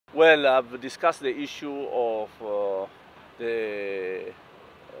Well, I've discussed the issue of the,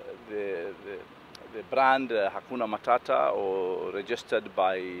 the, the brand Hakuna Matata, or registered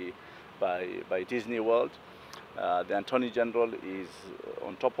by Disney World. The Attorney General is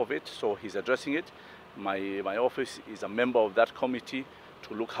on top of it, so he's addressing it. My office is a member of that committee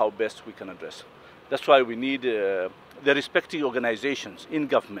to look how best we can address. That's why we need the respective organizations in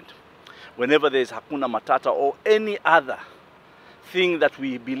government. Whenever there's Hakuna Matata or any other thing that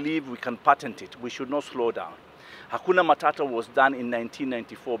we believe we can patent it, we should not slow down. Hakuna Matata was done in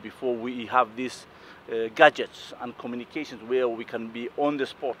 1994, before we have these gadgets and communications where we can be on the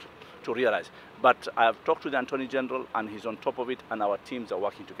spot to realize. But I have talked to the Attorney General and he's on top of it, and our teams are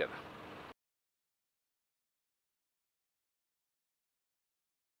working together.